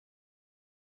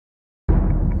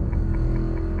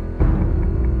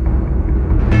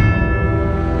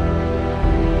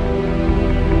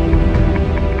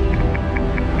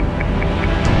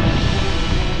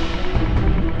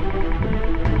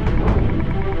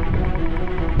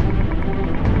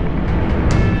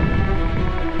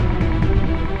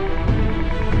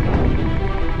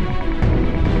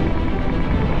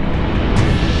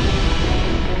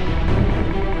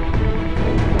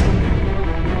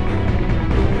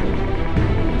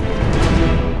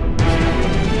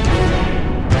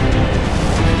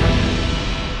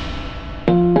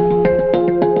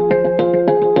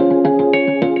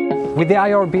the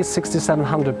IRB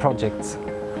 6700 project,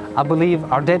 I believe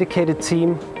our dedicated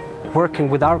team working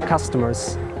with our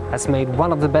customers has made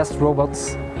one of the best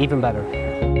robots even better.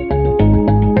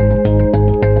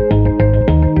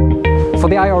 For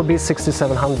the IRB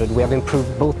 6700 we have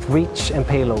improved both reach and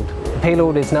payload. The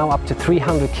payload is now up to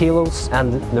 300 kilos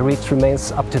and the reach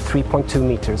remains up to 3.2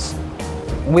 meters.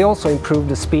 We also improved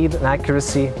the speed and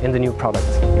accuracy in the new product.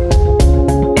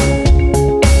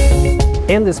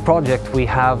 In this project we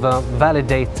have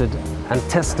validated and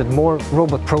tested more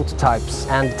robot prototypes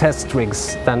and test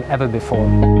rigs than ever before.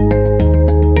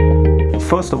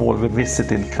 First of all, we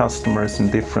visited customers in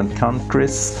different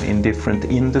countries, in different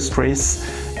industries,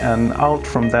 and out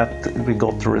from that we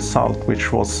got the result,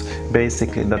 which was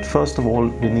basically that first of all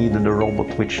we needed a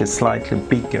robot which is slightly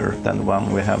bigger than the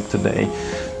one we have today.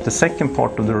 The second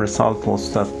part of the result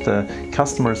was that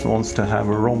customers want to have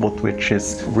a robot which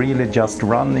is really just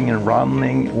running and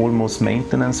running, almost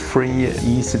maintenance free,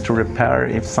 easy to repair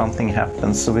if something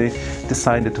happens. So we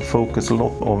decided to focus a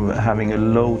lot on having a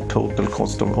low total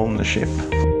cost of ownership.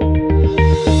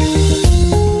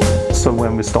 So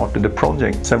when we started the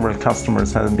project, several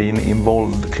customers have been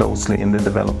involved closely in the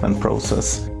development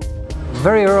process.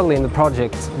 Very early in the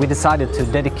project, we decided to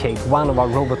dedicate one of our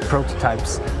robot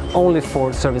prototypes only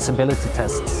for serviceability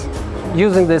tests.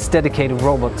 Using this dedicated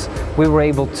robot, we were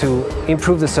able to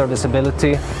improve the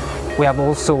serviceability. We have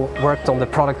also worked on the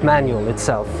product manual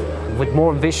itself, with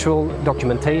more visual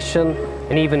documentation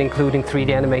and even including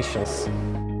 3D animations.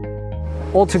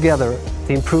 Altogether,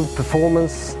 the improved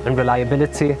performance and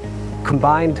reliability,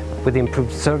 combined with the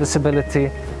improved serviceability,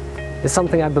 is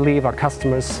something I believe our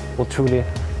customers will truly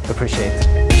appreciate.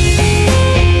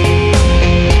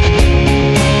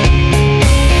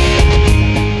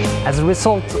 As a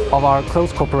result of our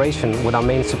close cooperation with our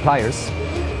main suppliers,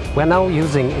 we are now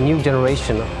using a new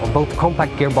generation of both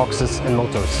compact gearboxes and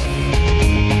motors.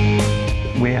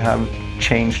 We have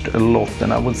changed a lot,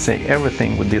 and I would say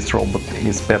everything with this robot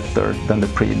is better than the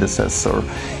predecessor.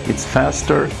 It's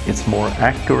faster, it's more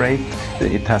accurate,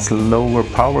 it has lower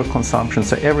power consumption,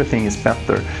 so everything is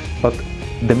better. But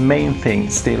the main thing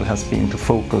still has been to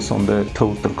focus on the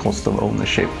total cost of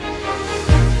ownership.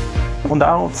 On the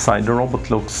outside, the robot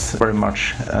looks very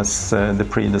much as the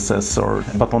predecessor,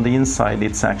 but on the inside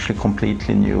it's actually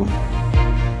completely new.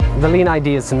 The Lean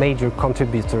ID is a major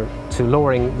contributor to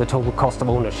lowering the total cost of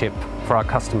ownership for our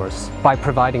customers by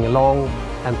providing a long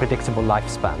and predictable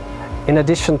lifespan. In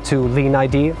addition to Lean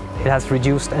ID, it has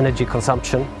reduced energy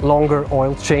consumption, longer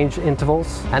oil change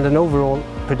intervals, and an overall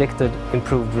predicted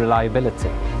improved reliability.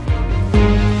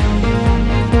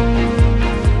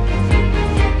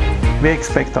 We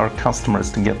expect our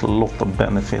customers to get a lot of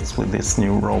benefits with this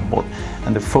new robot,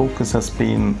 and the focus has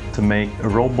been to make a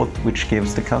robot which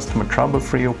gives the customer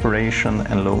trouble-free operation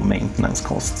and low maintenance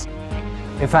costs.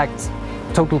 In fact,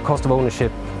 total cost of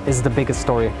ownership is the biggest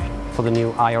story for the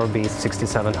new IRB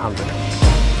 6700.